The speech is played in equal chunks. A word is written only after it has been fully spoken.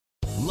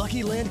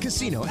Lucky Land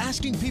Casino,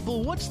 asking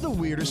people, what's the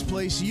weirdest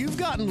place you've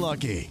gotten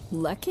lucky?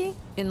 Lucky?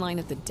 In line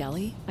at the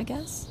deli, I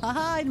guess?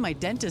 Aha, in my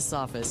dentist's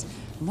office.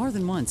 More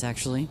than once,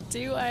 actually.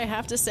 Do I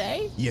have to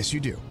say? Yes, you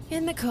do.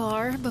 In the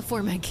car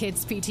before my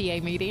kids'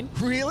 PTA meeting.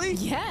 Really?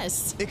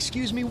 Yes.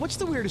 Excuse me, what's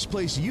the weirdest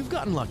place you've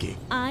gotten lucky?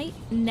 I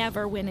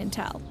never win and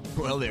tell.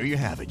 Well, there you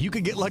have it. You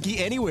can get lucky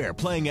anywhere,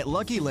 playing at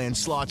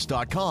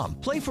LuckyLandSlots.com.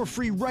 Play for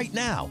free right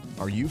now.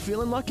 Are you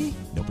feeling lucky?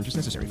 No purchase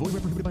necessary. Void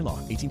where prohibited by law.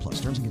 18 plus.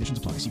 Terms and conditions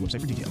apply. See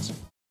website for details.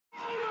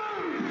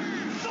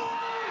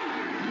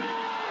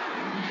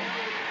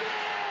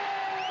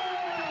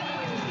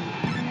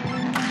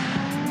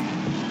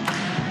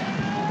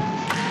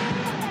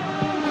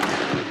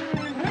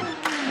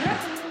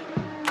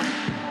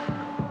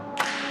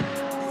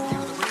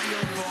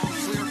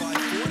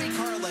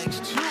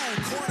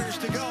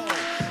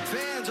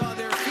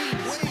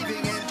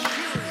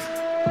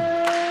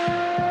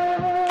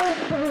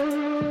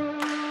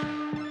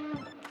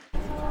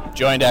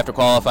 Joined after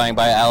qualifying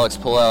by Alex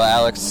Palou.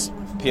 Alex,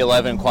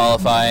 P11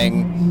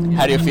 qualifying.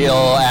 How do you feel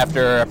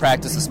after a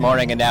practice this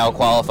morning and now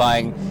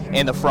qualifying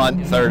in the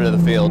front third of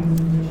the field?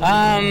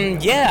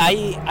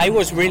 I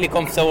was really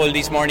comfortable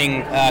this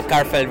morning.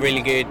 Car felt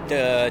really good.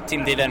 The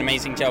team did an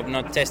amazing job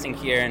not testing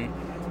here and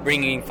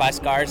bringing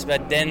fast cars.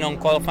 But then on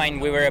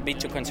qualifying, we were a bit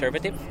too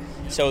conservative.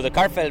 So the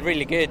car felt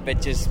really good,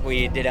 but just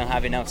we didn't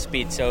have enough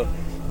speed. So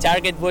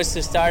target was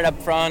to start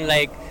up front,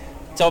 like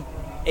top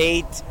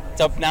 8,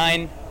 top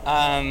 9.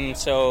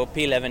 So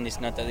P11 is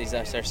not a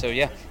disaster. So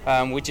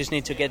we just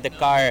need to get the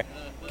car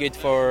good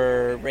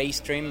for race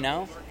stream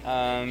now.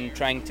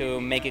 Trying to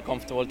make it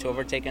comfortable to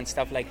overtake and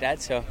stuff like that.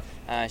 So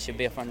should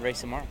be a fun race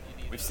tomorrow.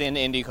 We've seen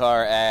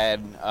IndyCar add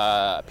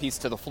a piece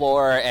to the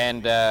floor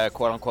and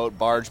quote-unquote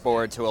barge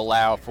board to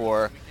allow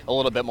for a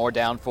little bit more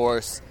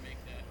downforce.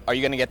 Are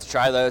you going to get to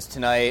try those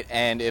tonight?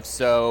 And if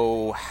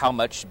so, how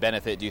much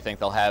benefit do you think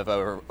they'll have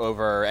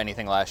over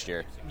anything last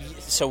year?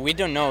 So we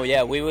don't know.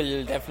 Yeah, we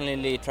will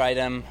definitely try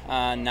them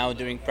now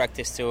during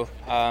practice too.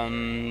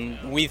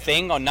 We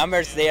think on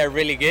numbers they are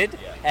really good,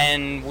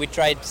 and we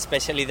tried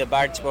especially the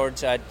barge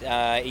boards at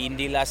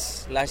Indy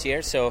last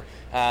year. So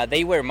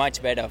they were much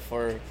better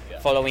for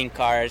following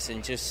cars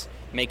and just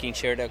making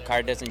sure the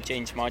car doesn't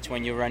change much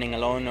when you're running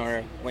alone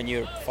or when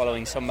you're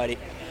following somebody.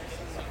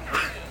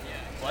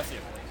 Bless you.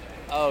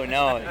 Oh,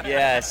 no.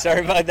 Yeah,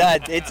 sorry about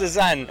that. It's the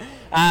sun.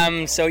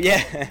 I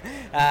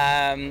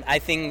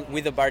think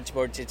with the barge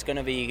boards, it's going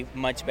to be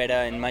much better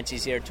and much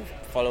easier to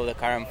follow the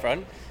car in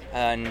front,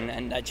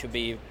 and that should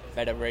be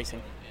better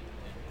racing.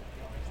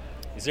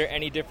 Is there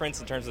any difference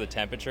in terms of the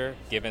temperature,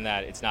 given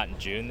that it's not in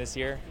June this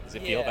year? Does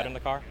it feel better in the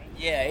car?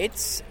 Yeah,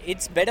 it's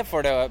better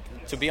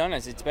to be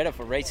honest, it's better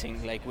for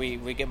racing. Like we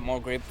get more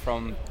grip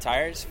from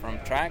tires, from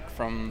track,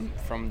 from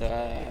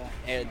the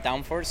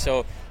downforce.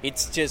 So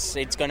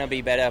it's gonna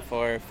be better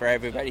for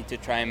everybody to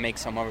try and make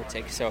some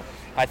overtakes. So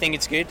I think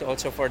it's good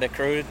also for the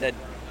crew that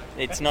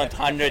it's not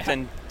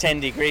 110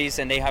 degrees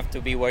and they have to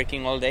be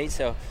working all day.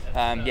 So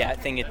I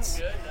think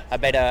it's a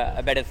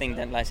better thing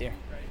than last year.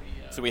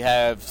 So we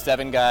have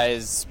 7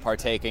 guys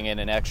partaking in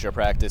an extra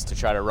practice to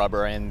try to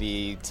rubber in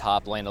the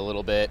top lane a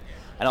little bit.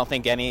 I don't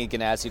think any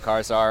Ganassi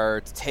cars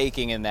are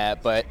taking in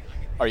that, but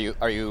are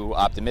you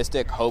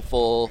optimistic,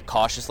 hopeful,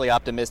 cautiously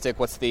optimistic?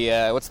 What's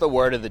the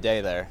word of the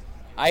day there?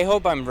 I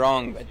hope I'm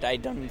wrong, but I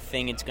don't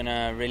think it's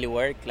gonna really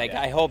work.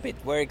 I hope it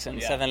works, and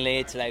suddenly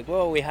it's like,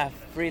 whoa, we have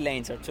 3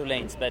 lanes or 2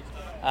 lanes. But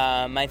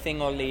I think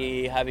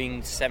only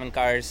having 7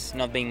 cars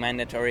not being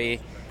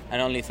mandatory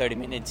and only 30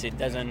 minutes, it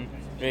doesn't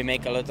really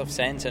make a lot of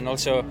sense. And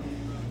also,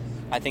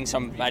 I think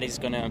somebody's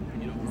gonna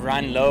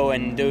run low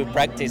and do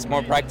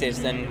more practice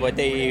than what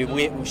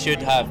we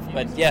should have.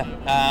 But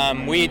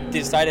we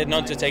decided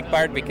not to take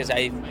part because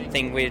I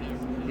think we're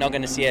not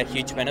gonna see a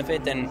huge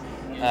benefit, and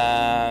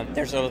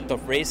there's a lot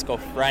of risk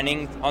of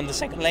running on the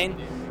second lane.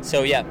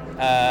 So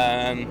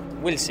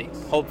we'll see.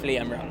 Hopefully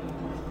I'm wrong.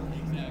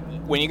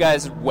 When you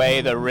guys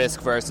weigh the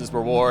risk versus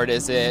reward,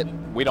 is it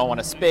we don't want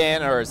to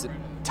spin, or is it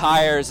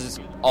tires, is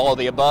all of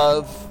the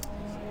above?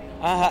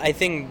 I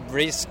think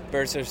risk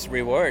versus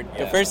reward.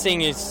 The first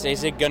thing is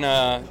it going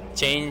to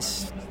change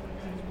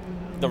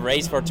the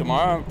race for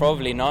tomorrow?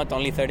 Probably not,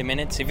 only 30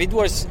 minutes. If it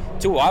was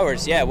 2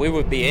 hours, we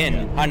would be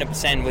in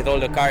 100% with all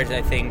the cars,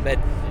 I think. But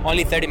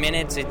only 30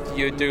 minutes,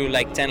 you do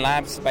like 10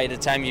 laps by the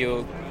time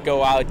you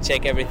go out,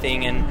 check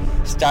everything, and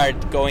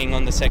start going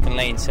on the second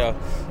lane. So,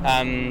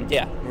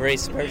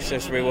 risk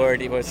versus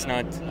reward, it was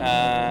not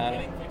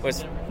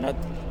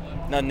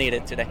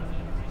needed today.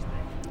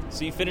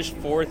 So you finished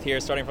 4th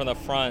here, starting from the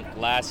front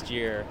last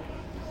year.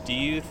 Do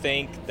you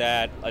think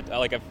that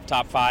a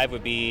top 5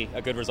 would be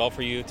a good result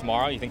for you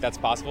tomorrow? You think that's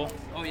possible?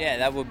 Oh yeah,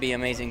 that would be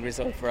an amazing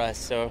result for us.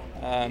 So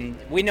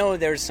we know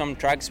there's some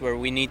tracks where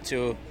we need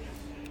to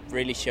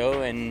really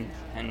show and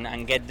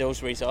get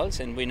those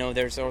results, and we know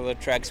there's other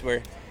tracks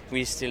where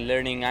we're still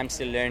learning. I'm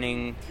still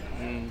learning,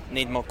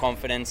 need more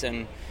confidence,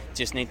 and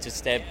just need to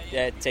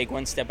take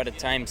one step at a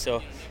time.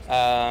 So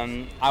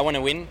I want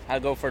to win. I'll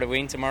go for the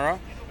win tomorrow.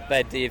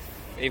 But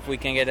if we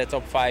can get a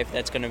top 5,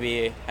 that's going to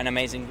be an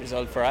amazing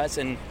result for us.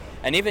 And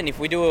And even if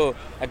we do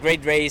a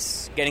great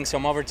race, getting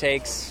some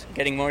overtakes,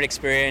 getting more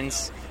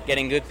experience,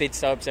 getting good pit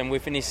stops, and we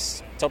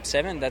finish top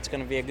 7, that's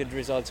going to be a good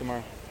result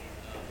tomorrow.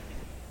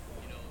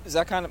 Is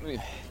that kind of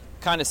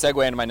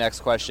segue into my next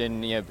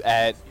question?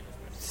 At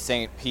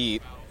St.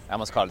 Pete, I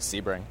almost called it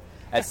Sebring.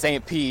 At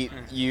St. Pete,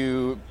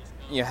 you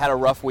had a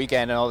rough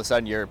weekend, and all of a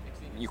sudden you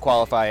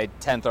qualified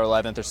 10th or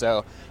 11th or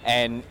so,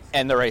 and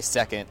end the race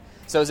second.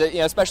 So is it,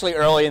 especially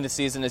early in the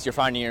season as you're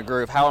finding your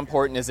groove, how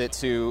important is it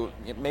to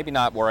maybe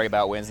not worry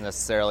about wins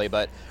necessarily,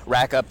 but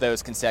rack up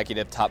those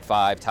consecutive top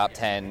 5, top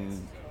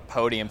 10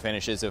 podium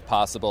finishes if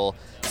possible,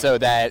 so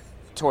that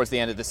towards the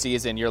end of the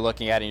season you're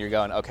looking at it and you're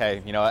going,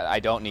 okay, I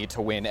don't need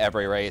to win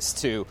every race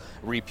to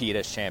repeat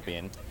as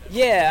champion?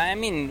 Yeah, I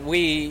mean,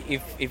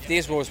 if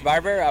this was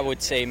Barber, I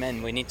would say,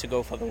 man, we need to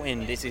go for the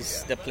win. This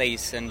is the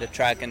place and the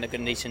track and the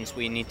conditions,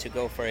 we need to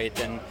go for it,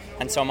 and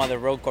some other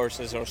road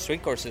courses or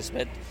street courses.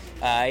 But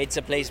it's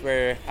a place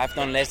where I've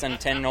done less than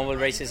 10 oval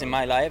races in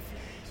my life,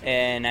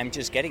 and I'm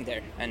just getting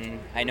there. And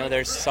I know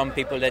there's some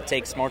people that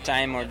takes more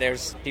time, or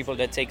there's people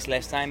that takes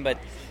less time, but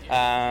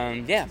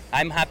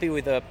I'm happy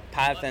with the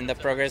path and the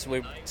progress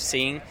we're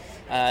seeing.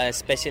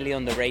 Especially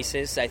on the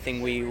races, I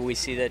think we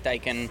see that I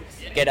can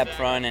get up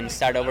front and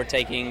start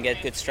overtaking,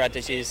 get good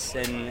strategies,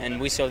 and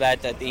we saw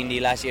that at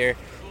Indy last year.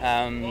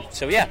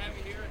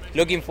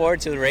 Looking forward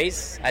to the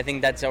race. I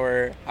think that's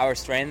our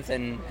strength,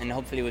 and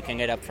hopefully we can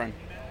get up front.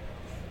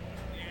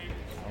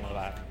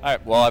 All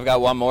right, well, I've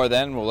got one more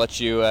then. We'll let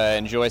you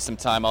enjoy some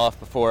time off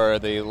before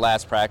the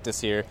last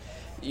practice here.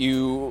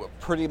 You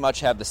pretty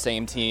much have the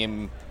same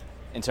team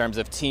in terms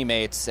of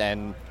teammates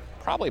and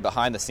probably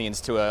behind the scenes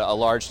to a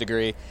large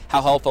degree.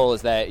 How helpful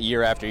is that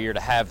year after year to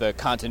have the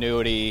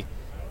continuity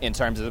in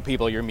terms of the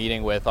people you're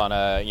meeting with on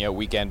a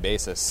weekend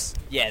basis?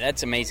 Yeah,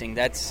 that's amazing.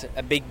 That's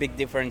a big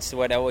difference to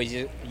what I was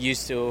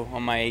used to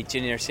on my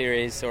junior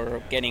series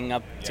or getting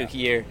up to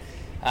here.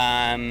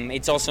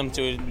 It's awesome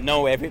to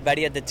know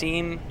everybody at the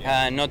team,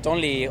 not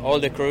only all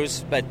the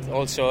crews, but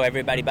also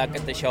everybody back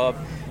at the shop.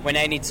 When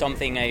I need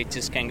something, I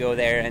just can go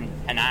there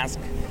and ask.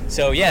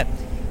 So yeah,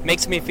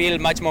 makes me feel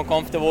much more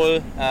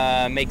comfortable,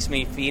 makes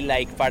me feel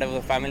like part of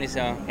the family,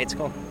 so it's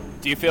cool.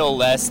 Do you feel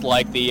less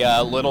like the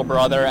little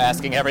brother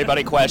asking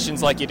everybody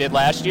questions like you did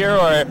last year,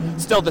 or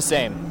still the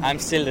same? I'm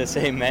still the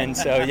same, man,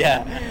 so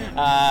yeah.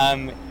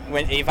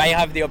 If I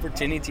have the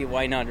opportunity,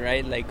 why not,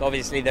 right? Like,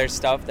 obviously there's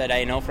stuff that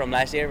I know from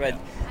last year, but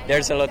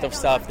there's a lot of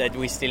stuff that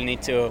we still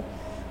need to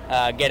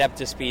get up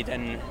to speed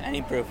and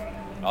improve.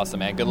 Awesome,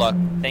 man. Good luck.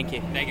 Thank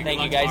you,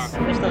 guys.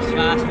 This was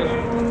fast.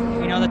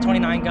 The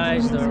 29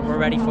 guys, we're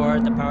ready for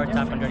it. The power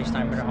tap and Dirty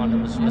Steinbrenner Honda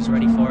was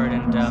ready for it.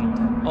 And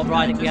overall,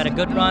 I think we had a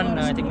good run.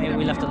 I think maybe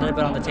we left a little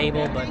bit on the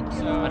table, but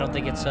I don't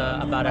think it's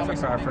a bad effort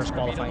for our first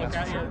qualifying, that's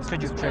for sure.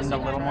 Could you have trimmed a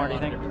little more, do you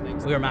think?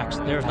 We were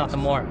maxed. There was nothing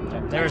more.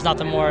 There was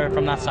nothing more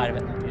from that side of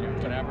it.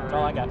 That's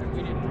all I got.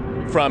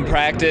 From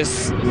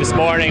practice this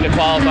morning to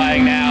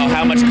qualifying now,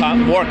 how much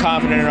more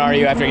confident are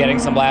you after getting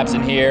some laps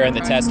in here and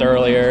the test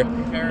earlier?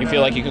 You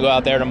feel like you could go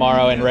out there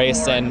tomorrow and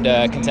race and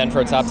contend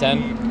for a top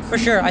 10? For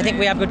sure. I think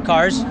we have good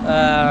cars.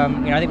 I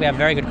think we have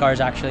very good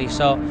cars, actually.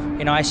 So,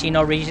 I see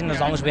no reason,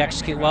 as long as we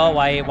execute well,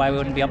 why we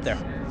wouldn't be up there.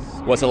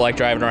 What's it like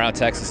driving around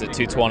Texas at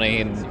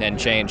 220 and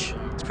change?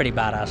 It's pretty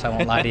badass, I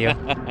won't lie to you.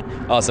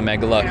 Awesome,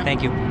 man. Good luck.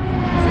 Thank you.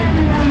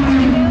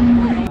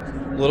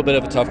 A little bit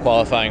of a tough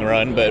qualifying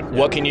run, but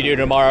what can you do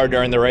tomorrow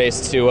during the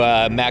race to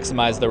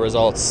maximize the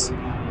results?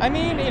 I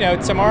mean,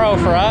 tomorrow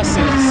for us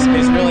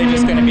is really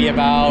just going to be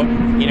about,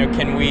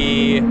 can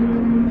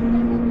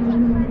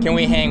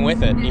we hang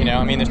with it?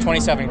 There's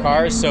 27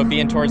 cars, so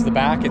being towards the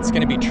back, it's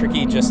going to be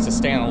tricky just to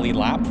stay on the lead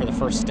lap for the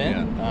first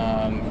stint.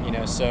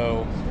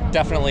 So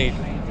definitely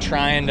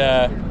trying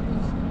to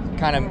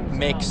kind of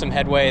make some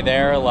headway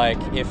there. Like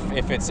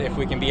if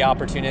we can be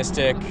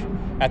opportunistic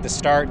at the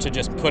start to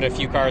just put a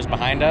few cars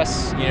behind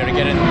us, to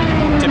get in,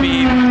 to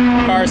be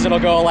cars that'll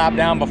go a lap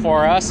down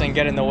before us and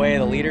get in the way of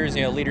the leaders.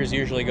 Leaders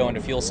usually go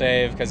into fuel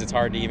save because it's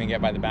hard to even get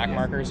by the back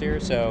markers here.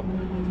 So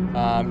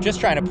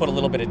just trying to put a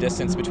little bit of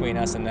distance between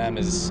us and them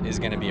is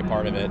going to be a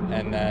part of it.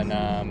 And then,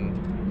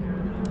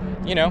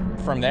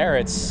 from there,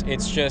 it's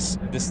just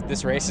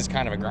this race is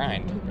kind of a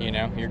grind.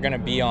 You're going to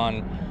be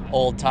on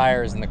old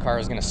tires and the car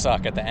is going to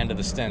suck at the end of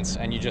the stints,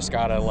 and you just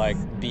got to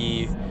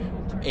be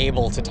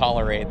able to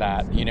tolerate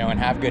that, and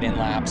have good in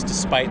laps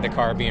despite the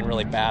car being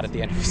really bad at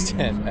the end of the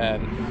stint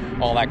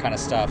and all that kind of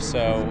stuff.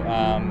 So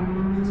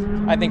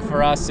I think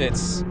for us,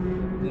 it's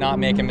not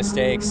making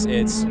mistakes.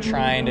 It's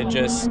trying to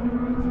just,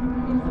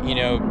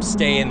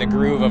 stay in the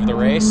groove of the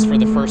race for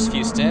the first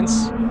few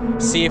stints,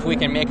 see if we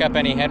can make up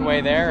any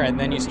headway there, and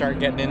then you start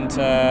getting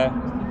into,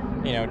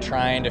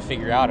 trying to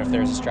figure out if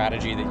there's a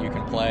strategy that you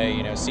can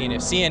play,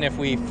 seeing if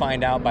we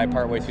find out by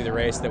partway through the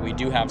race that we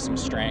do have some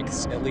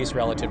strengths, at least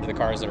relative to the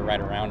cars that are right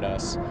around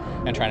us,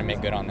 and trying to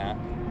make good on that.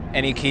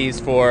 Any keys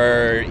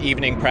for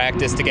evening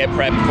practice to get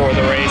prepped for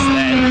the race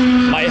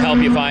that might help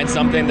you find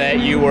something that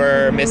you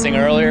were missing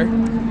earlier?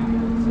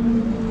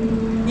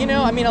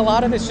 I mean, a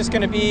lot of it's just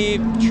going to be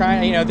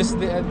trying,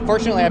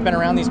 fortunately I've been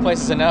around these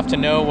places enough to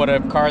know what a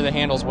car that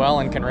handles well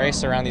and can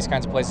race around these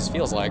kinds of places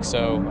feels like.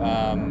 So,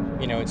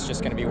 it's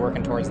just going to be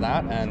working towards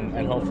that,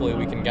 and hopefully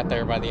we can get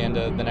there by the end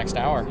of the next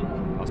hour.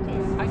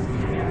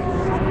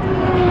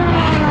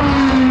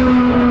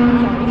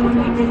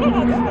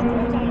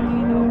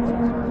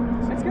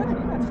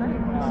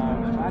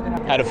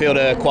 How'd it feel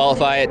to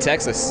qualify at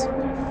Texas?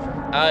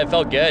 It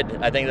felt good.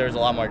 I think there was a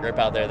lot more grip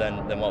out there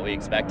than what we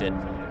expected. It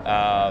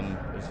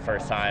was the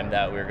first time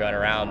that we were going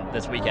around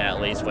this weekend,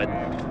 at least,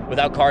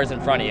 without cars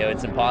in front of you.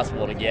 It's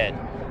impossible to get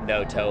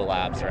no tow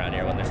laps around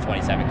here when there's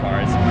 27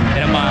 cars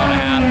in a mile and a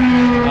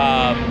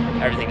half.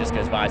 Everything just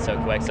goes by so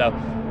quick. So,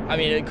 I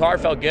mean, the car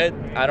felt good.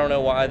 I don't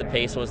know why the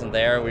pace wasn't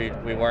there. We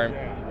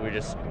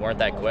just weren't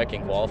that quick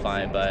in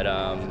qualifying, but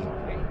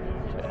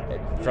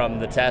from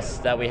the tests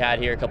that we had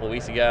here a couple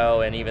weeks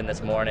ago and even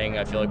this morning,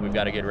 I feel like we've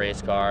got a good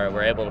race car.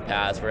 We're able to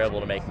pass, we're able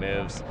to make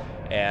moves,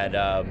 and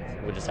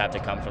we just have to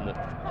come from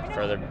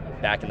further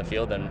back in the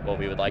field than what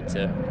we would like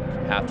to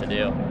have to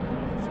do.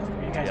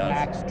 You guys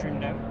max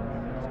trimmed out?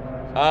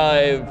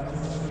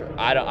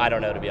 I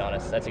don't know, to be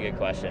honest. That's a good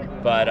question.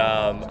 But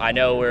I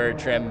know we're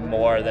trimmed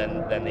more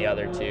than the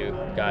other two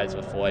guys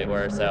with Foyt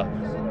were, so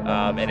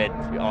and it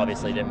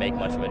obviously didn't make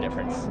much of a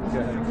difference.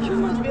 You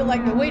must feel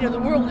like the weight of the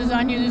world is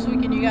on you this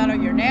weekend. You got all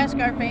your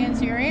NASCAR fans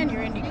here and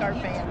your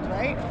IndyCar fans,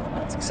 right?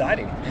 It's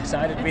exciting.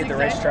 Excited to be at the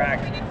racetrack.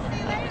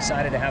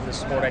 Excited to have the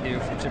sport I do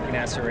from Chip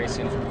Ganassi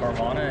Racing from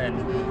Carvana, and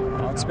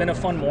it's been a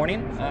fun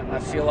morning. I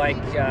feel like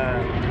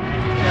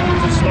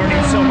just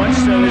learning so much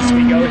so as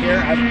we go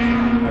here.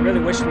 I really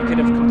wish we could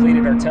have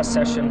completed our test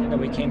session that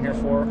we came here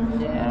for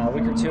a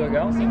week or two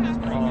ago,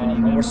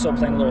 and we're still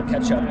playing a little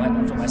catch up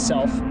for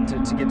myself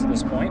to get to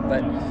this point.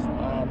 But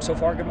so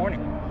far, good morning.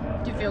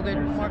 Do you feel good,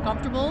 more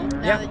comfortable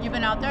now that you've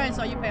been out there? I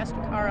saw you pass a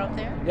car out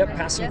there. Yep,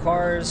 passing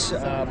cars.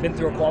 Been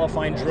through a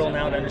qualifying drill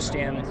now to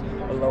understand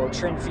the lower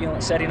trim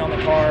setting on the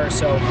car.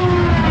 So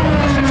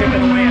just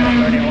chipping away at it,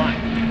 learning a lot.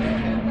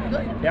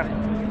 Good. Yeah.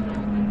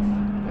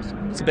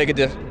 What's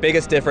the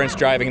biggest difference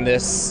driving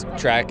this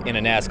track in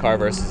a NASCAR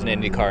versus an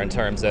IndyCar in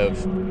terms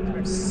of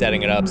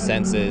setting it up,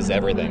 senses,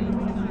 everything?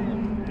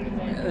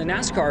 The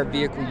NASCAR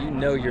vehicle,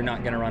 you're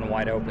not going to run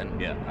wide open.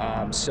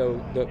 Yeah.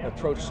 So the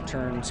approach to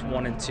turns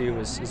 1 and 2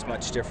 is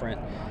much different.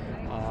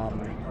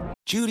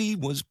 Judy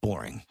was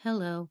boring.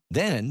 Hello.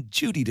 Then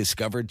Judy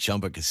discovered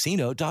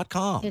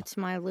ChumbaCasino.com. It's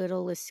my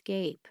little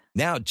escape.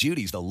 Now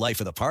Judy's the life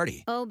of the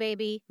party. Oh,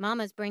 baby,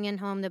 mama's bringing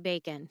home the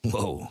bacon.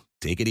 Whoa,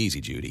 take it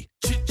easy, Judy.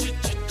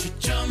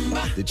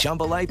 The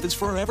Chumba life is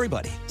for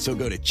everybody. So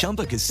go to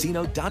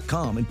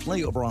ChumbaCasino.com and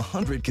play over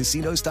 100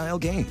 casino-style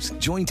games.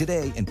 Join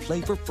today and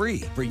play for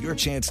free for your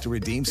chance to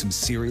redeem some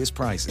serious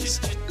prizes.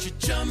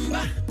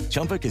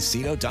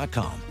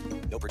 ChumbaCasino.com.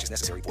 No purchase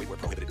necessary. Void where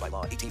prohibited by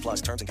law. 18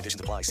 plus terms and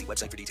conditions apply. See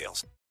website for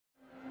details.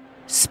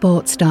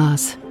 Sports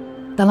stars.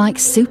 They're like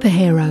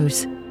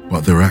superheroes.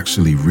 But they're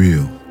actually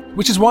real.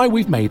 Which is why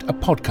we've made a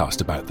podcast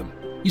about them.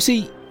 You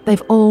see,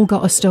 they've all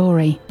got a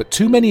story. But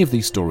too many of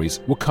these stories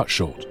were cut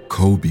short.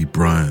 Kobe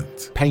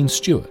Bryant. Payne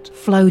Stewart.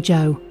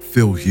 Flojo.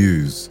 Phil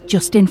Hughes.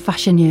 Justin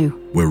Fashanu.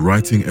 We're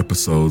writing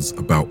episodes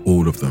about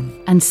all of them.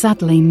 And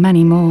sadly,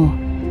 many more.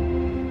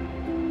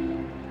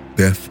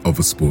 Death of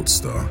a Sports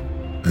Star.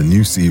 A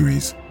new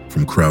series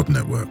from Crowd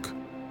Network.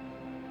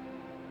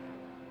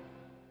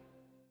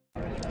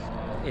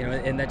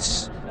 And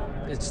that's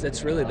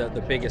really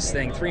the biggest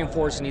thing. 3 and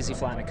 4 is an easy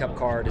flat in a Cup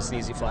car. It is an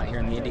easy flat here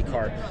in the Indy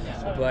car.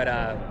 But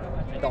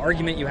the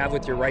argument you have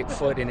with your right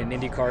foot in an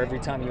Indy car every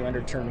time you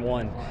enter turn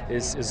 1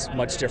 is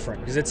much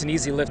different, because it's an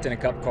easy lift in a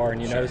Cup car, and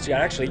you notice you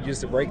actually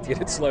use the brake to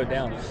get it slowed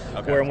down.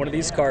 Okay. Where in one of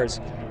these cars,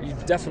 you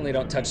definitely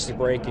don't touch the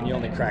brake and you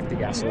only crack the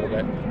gas a little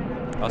bit.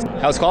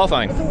 How's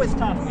qualifying? It's always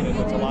tough.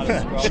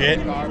 Shit.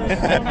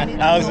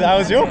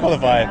 How's your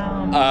qualifying?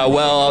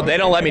 Well, they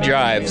don't let me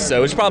drive,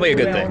 so it's probably a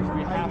good thing.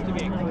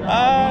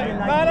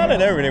 I don't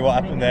know really what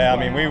happened there. I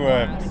mean, we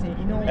were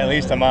at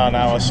least a mile an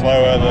hour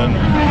slower than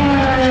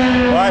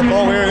what I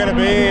thought we were going to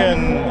be,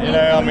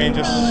 and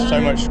just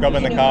so much scrub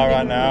in the car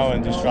right now,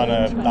 and just trying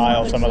to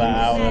dial some of that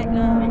out.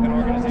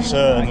 And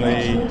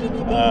certainly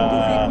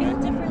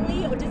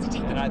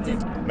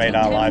made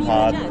our life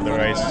hard for the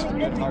race.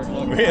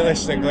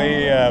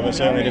 Realistically, but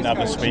certainly didn't have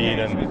the speed,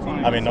 and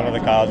none of the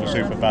cars were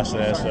super fast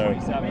there, so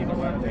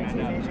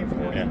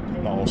yeah,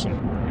 not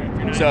awesome.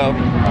 So,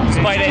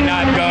 despite it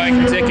not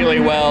going particularly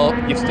well,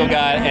 you've still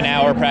got an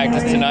hour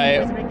practice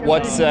tonight.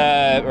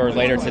 Or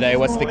later today,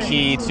 what's the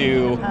key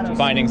to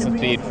finding some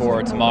speed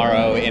for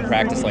tomorrow in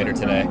practice later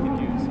today?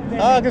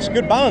 I guess a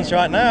good balance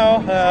right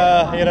now.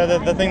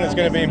 The thing that's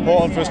going to be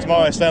important for us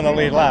tomorrow is stay on the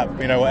lead lap.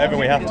 Whatever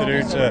we have to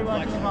do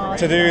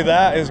to do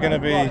that is going to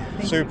be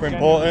super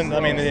important.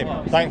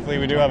 Thankfully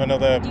we do have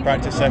another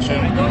practice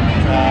session.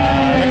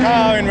 The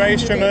car in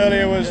race trim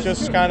earlier was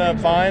just kind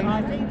of fine.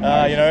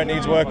 It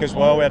needs work as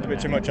well. We had a bit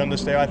too much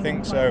understeer, I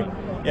think. So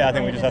yeah, I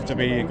think we just have to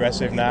be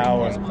aggressive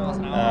now.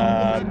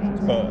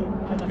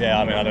 But yeah,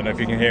 I don't know if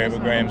you can hear it,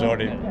 but Graham's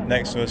already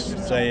next to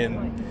us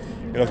saying,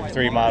 you're looking for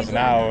 3 miles an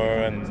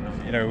hour, and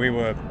we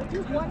were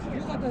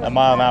a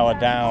mile an hour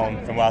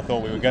down from where I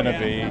thought we were going to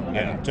be,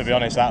 and to be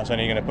honest, that's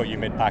only going to put you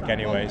mid-pack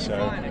anyway,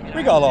 so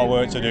we got a lot of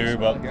work to do,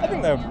 but I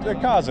think the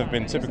cars have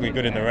been typically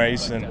good in the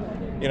race, and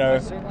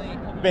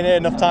been here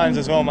enough times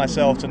as well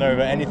myself to know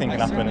that anything can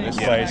happen at this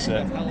place,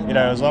 and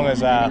as long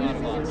as our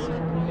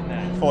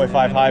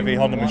 45 Hy-Vee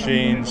Honda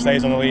machine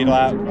stays on the lead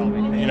lap,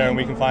 and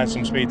we can find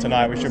some speed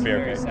tonight, we should be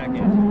okay.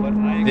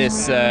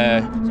 This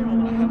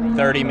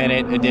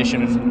 30-minute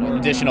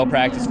additional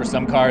practice for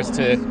some cars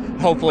to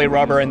hopefully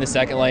rubber in the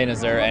second lane.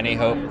 Is there any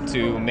hope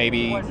to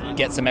maybe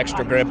get some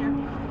extra grip,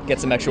 get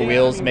some extra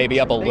wheels, maybe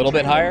up a little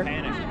bit higher?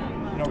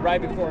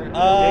 Right before.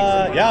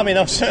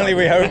 Certainly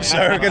we hope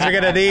so, because we're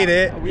going to need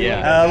it.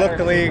 Yeah.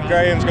 Luckily,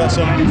 Graham's got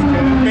some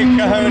big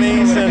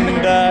cojones,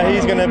 and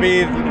he's going to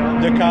be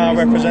the car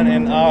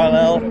representing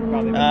RLL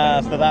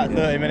for that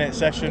 30-minute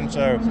session.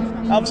 So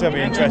obviously I'll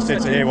be interested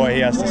to hear what he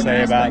has to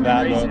say about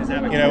that. But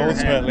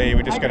ultimately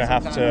we're just going to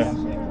have to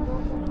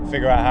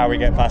figure out how we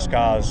get past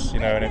cars.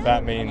 And if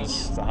that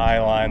means the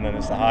high line, then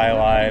it's the high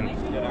line.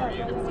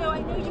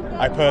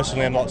 I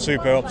personally am not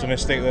super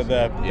optimistic that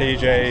the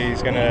PJ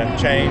is going to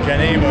change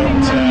any, but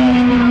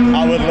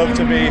I would love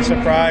to be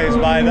surprised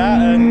by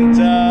that. And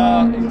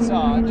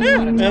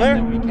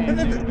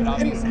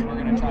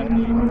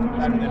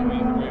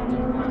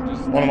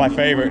one of my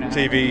favourite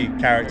TV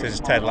characters is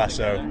Ted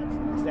Lasso.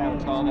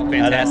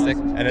 Fantastic.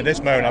 And at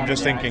this moment, I'm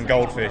just thinking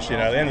goldfish.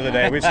 At the end of the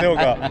day, we've still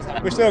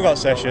got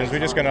sessions. We're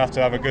just going to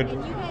have a good,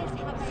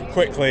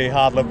 quickly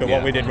hard look at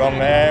what we did wrong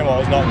there, and what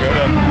was not good,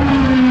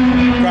 and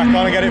crack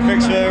on and get it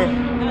fixed for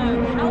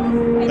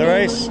the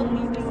race.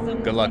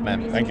 Good luck,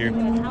 man. Thank you. Do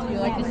you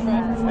like this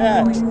track?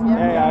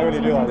 Yeah, I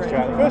really do like this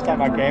track. The first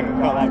time I came, it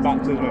felt like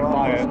baptism of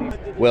fire.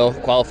 Will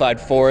qualified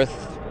 4th.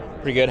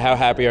 Pretty good. How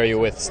happy are you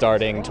with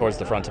starting towards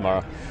the front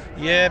tomorrow?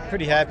 Yeah,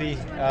 pretty happy.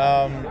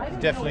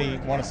 Definitely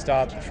want to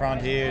start at the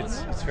front here.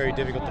 It's very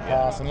difficult to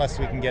pass unless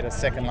we can get a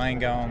second lane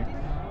going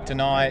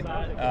tonight.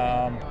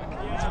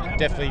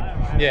 Definitely,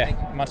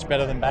 much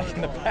better than back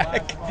in the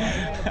pack.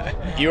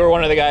 You were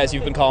one of the guys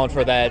you've been calling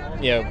for that,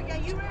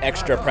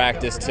 extra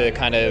practice to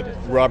kind of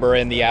rubber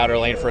in the outer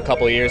lane for a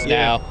couple of years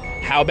now.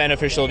 How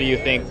beneficial do you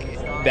think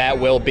that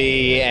will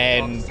be,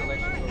 and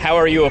how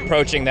are you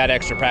approaching that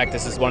extra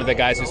practice as one of the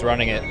guys who's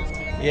running it?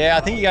 Yeah,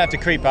 I think you're going to have to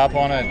creep up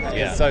on it.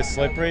 It's so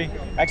slippery.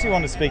 I actually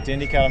want to speak to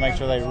IndyCar to make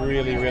sure they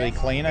really, really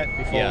clean it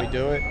before we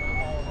do it.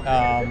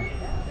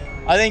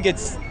 I think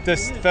it's the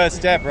first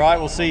step, right?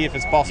 We'll see if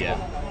it's possible.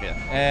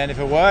 And if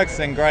it works,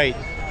 then great.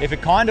 If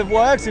it kind of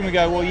works and we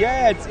go, well,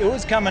 it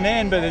was coming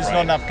in, but there's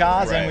not enough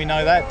cars, and we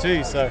know that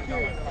too. So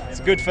it's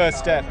a good first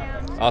step.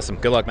 Awesome.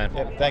 Good luck, man.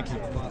 Yep, thank you.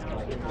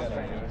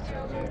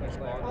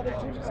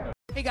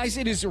 Hey guys,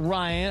 it is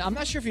Ryan. I'm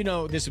not sure if you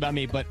know this about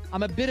me, but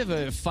I'm a bit of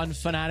a fun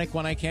fanatic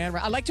when I can.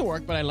 I like to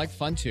work, but I like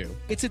fun too.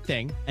 It's a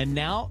thing. And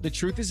now the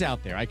truth is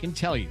out there. I can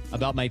tell you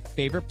about my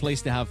favorite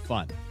place to have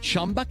fun.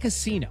 Chumba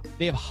Casino.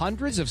 They have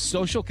hundreds of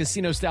social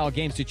casino style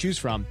games to choose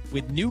from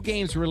with new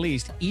games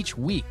released each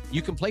week.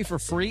 You can play for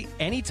free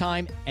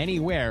anytime,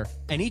 anywhere.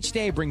 And each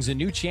day brings a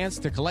new chance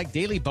to collect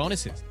daily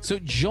bonuses. So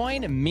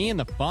join me in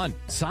the fun.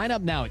 Sign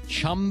up now at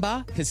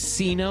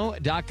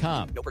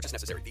ChumbaCasino.com. No purchase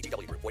necessary.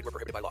 VGW Group. Void where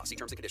prohibited by law. See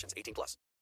terms and conditions. 18+.